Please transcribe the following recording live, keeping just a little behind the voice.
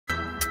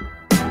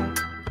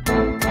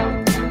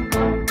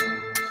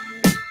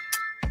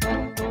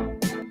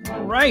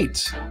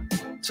right.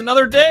 It's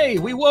another day.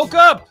 We woke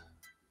up.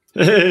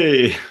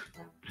 Hey,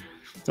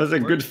 that's a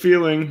good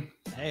feeling.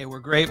 Hey, we're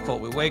grateful.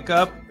 We wake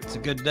up. It's a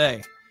good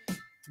day.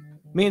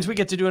 Means we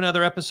get to do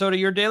another episode of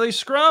Your Daily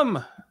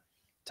Scrum.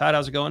 Todd,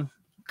 how's it going?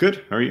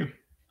 Good. How are you?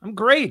 I'm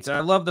great.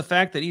 I love the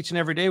fact that each and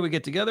every day we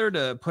get together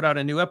to put out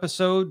a new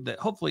episode that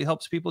hopefully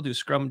helps people do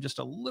Scrum just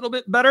a little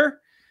bit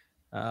better.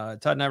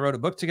 Todd and I wrote a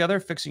book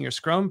together, Fixing Your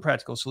Scrum,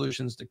 Practical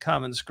Solutions to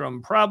Common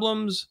Scrum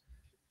Problems.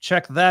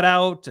 Check that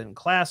out, and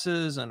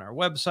classes and our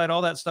website,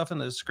 all that stuff in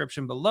the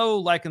description below.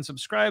 Like and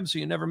subscribe so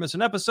you never miss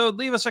an episode.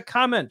 Leave us a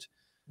comment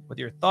with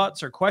your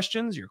thoughts or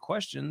questions. Your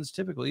questions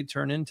typically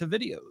turn into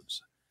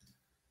videos.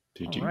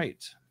 All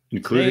right.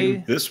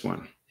 Including this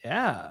one.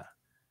 Yeah.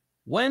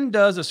 When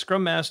does a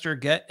Scrum Master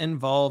get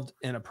involved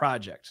in a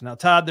project? Now,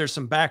 Todd, there's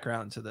some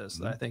background to this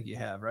that I think you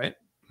have, right?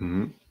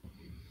 Mm-hmm.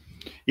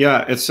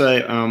 Yeah, it's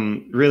a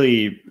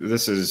really,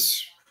 this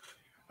is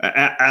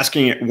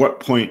asking at what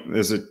point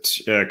is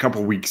it a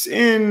couple weeks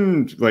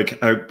in? Like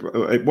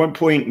at what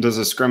point does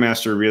a Scrum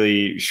Master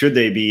really, should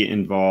they be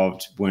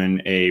involved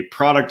when a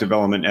product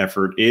development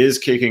effort is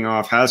kicking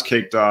off, has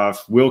kicked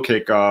off, will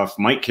kick off,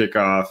 might kick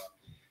off?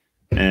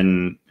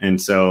 And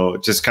so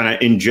just kind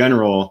of in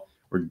general,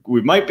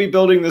 we might be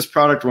building this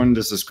product. When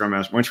does the Scrum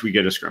Master, when should we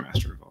get a Scrum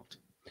Master involved?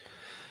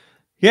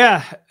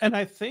 Yeah. And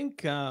I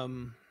think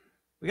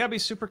we gotta be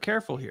super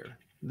careful here.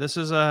 This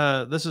is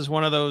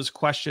one of those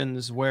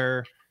questions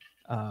where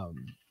I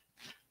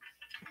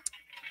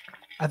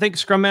think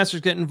Scrum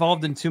Masters get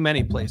involved in too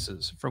many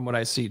places from what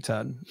I see,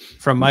 Todd,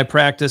 from my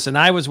practice. And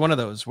I was one of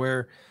those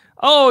where,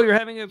 oh, you're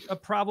having a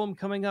problem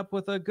coming up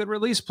with a good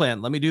release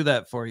plan. Let me do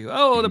that for you.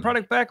 Oh, the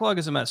product backlog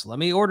is a mess. Let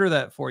me order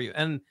that for you.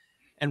 And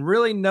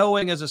really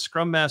knowing as a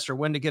Scrum Master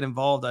when to get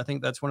involved, I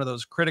think that's one of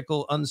those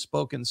critical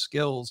unspoken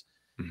skills.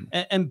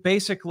 And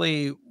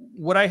basically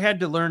what I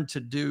had to learn to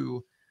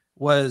do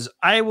was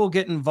I will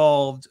get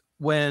involved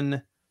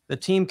when the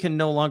team can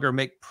no longer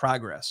make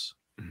progress,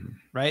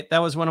 right?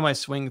 That was one of my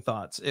swing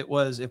thoughts. It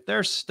was, if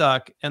they're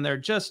stuck and they're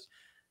just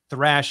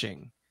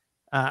thrashing,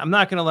 I'm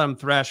not going to let them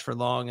thrash for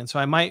long. And so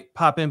I might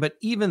pop in, but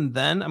even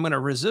then I'm going to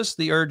resist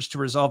the urge to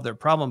resolve their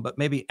problem, but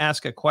maybe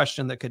ask a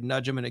question that could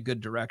nudge them in a good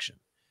direction,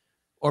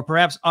 or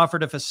perhaps offer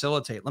to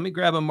facilitate. Let me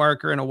grab a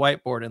marker and a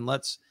whiteboard and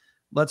let's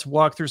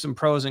walk through some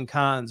pros and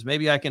cons.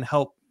 Maybe I can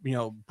help,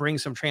 bring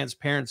some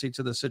transparency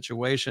to the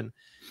situation.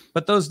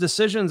 But those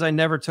decisions I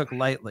never took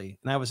lightly,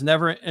 and I was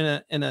never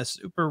in a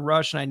super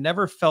rush, and I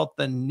never felt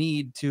the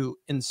need to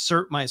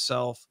insert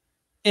myself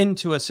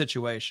into a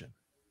situation.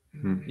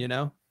 What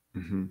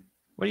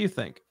do you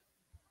think?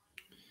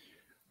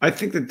 I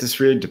think that this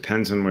really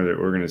depends on where the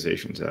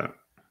organization's at.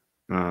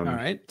 All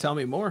right, tell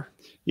me more.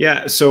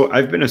 Yeah, so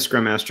I've been a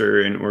Scrum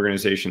Master in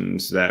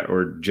organizations that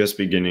were just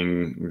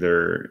beginning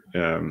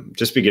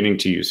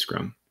to use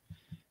Scrum.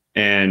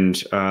 And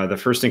the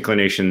first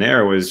inclination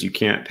there was you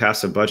can't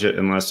pass a budget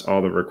unless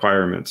all the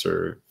requirements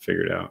are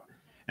figured out.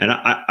 And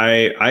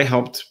I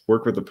helped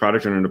work with the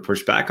product owner to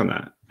push back on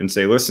that and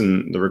say,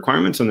 listen, the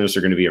requirements on this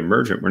are going to be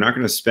emergent. We're not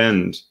going to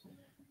spend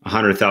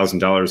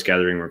 $100,000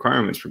 gathering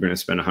requirements. We're going to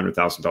spend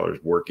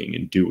 $100,000 working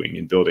and doing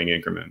and building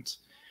increments.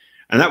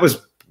 And that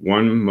was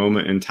one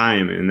moment in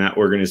time in that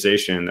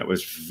organization that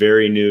was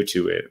very new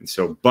to it. And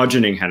so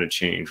budgeting had to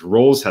change,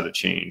 roles had to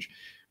change.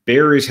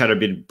 Barriers had to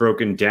be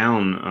broken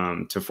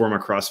down to form a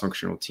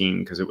cross-functional team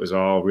because it was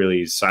all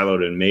really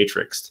siloed and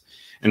matrixed.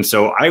 And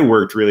so I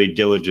worked really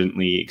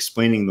diligently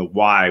explaining the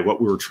why, what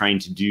we were trying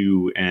to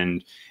do,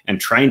 and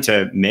trying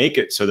to make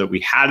it so that we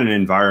had an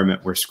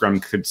environment where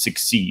Scrum could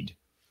succeed,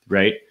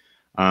 right?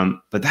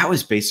 But that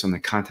was based on the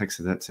context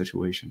of that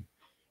situation.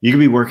 You could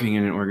be working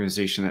in an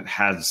organization that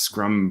has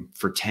Scrum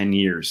for 10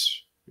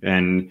 years,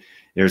 and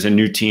there's a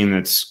new team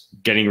that's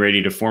getting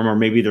ready to form, or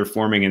maybe they're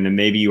forming, and then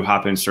maybe you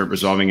hop in and start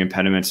resolving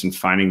impediments and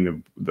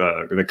finding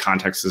the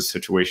context of the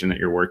situation that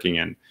you're working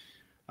in.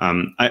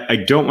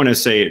 I don't want to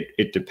say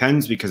it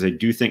depends, because I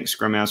do think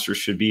Scrum Masters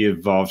should be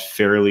involved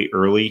fairly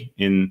early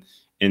in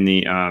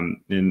the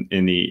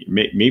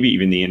maybe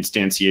even the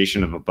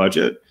instantiation of a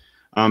budget,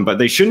 but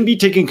they shouldn't be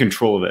taking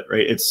control of it,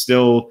 right? It's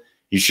still,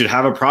 you should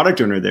have a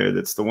product owner there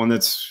that's the one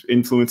that's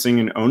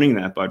influencing and owning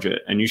that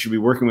budget, and you should be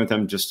working with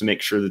them just to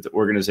make sure that the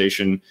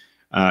organization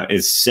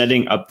is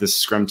setting up this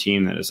Scrum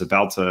team that is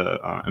about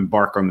to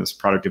embark on this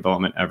product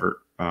development effort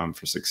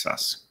for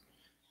success.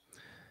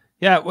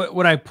 Yeah,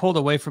 what I pulled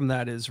away from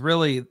that is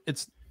really,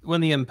 it's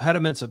when the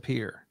impediments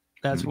appear,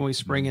 that's when we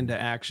spring into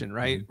action,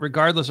 right?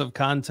 Regardless of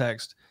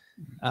context,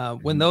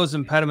 when those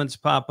impediments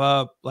pop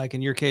up, like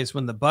in your case,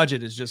 when the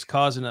budget is just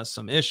causing us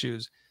some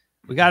issues,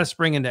 we got to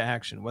spring into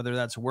action, whether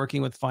that's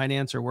working with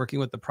finance or working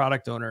with the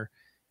product owner,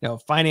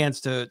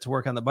 finance to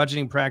work on the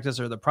budgeting practice,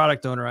 or the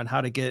product owner on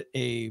how to get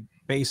a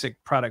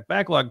basic product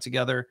backlog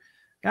together.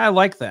 I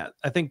like that.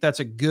 I think that's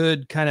a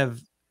good kind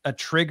of a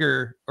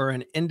trigger or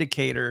an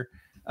indicator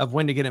of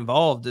when to get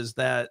involved, is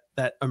that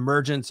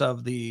emergence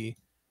of the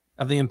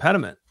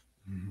impediment.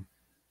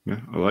 Yeah,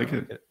 I like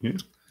it. Yeah.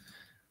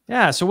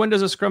 Yeah. So when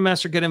does a Scrum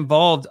Master get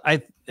involved?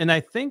 I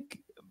think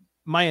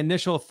my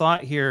initial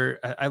thought here,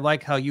 I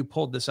like how you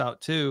pulled this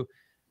out too,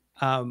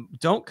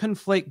 don't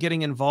conflate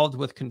getting involved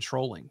with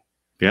controlling.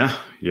 Yeah.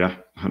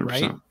 100%.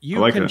 Right?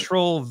 You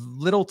control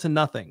little to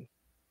nothing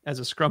as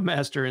a Scrum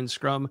Master in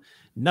Scrum.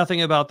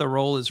 Nothing about the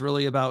role is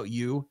really about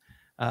you,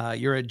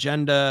 your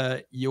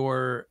agenda,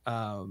 your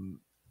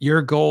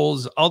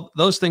goals. All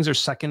those things are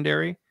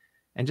secondary,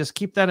 and just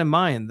keep that in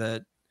mind.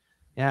 That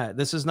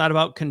this is not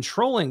about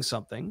controlling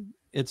something.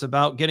 It's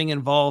about getting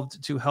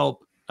involved to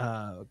help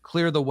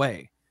clear the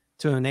way,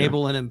 to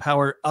enable and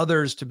empower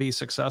others to be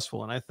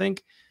successful. And I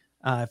think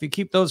if you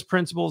keep those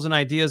principles and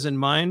ideas in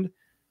mind,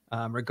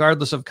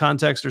 regardless of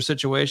context or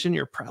situation,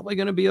 you're probably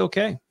going to be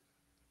okay.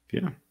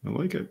 Yeah, I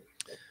like it.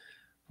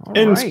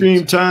 End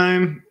screen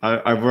time.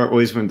 I've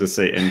always wanted to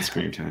say end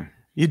screen time.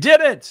 You did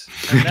it.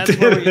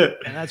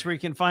 And that's where you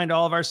can find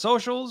all of our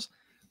socials.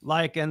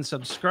 Like and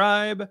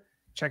subscribe.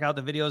 Check out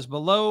the videos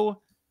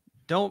below.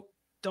 Don't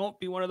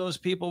be one of those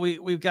people.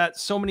 We've got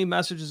so many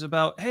messages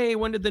about, hey,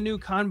 when did the new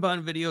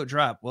Kanban video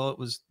drop? Well, it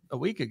was a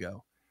week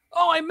ago.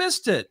 Oh, I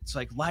missed it. It's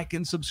like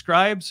and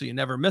subscribe so you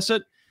never miss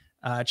it.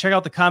 Check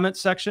out the comments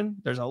section.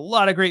 There's a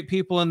lot of great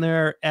people in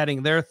there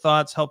adding their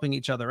thoughts, helping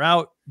each other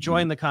out.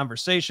 Join the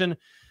conversation.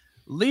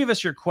 Leave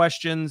us your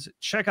questions.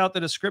 Check out the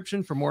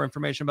description for more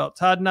information about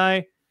Todd and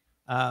I.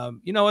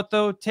 You know what,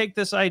 though? Take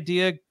this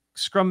idea,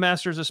 Scrum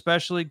Masters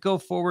especially, go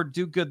forward,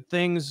 do good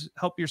things,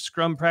 help your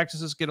Scrum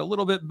practices get a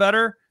little bit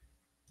better.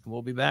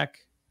 We'll be back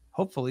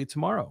hopefully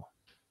tomorrow.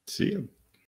 See you.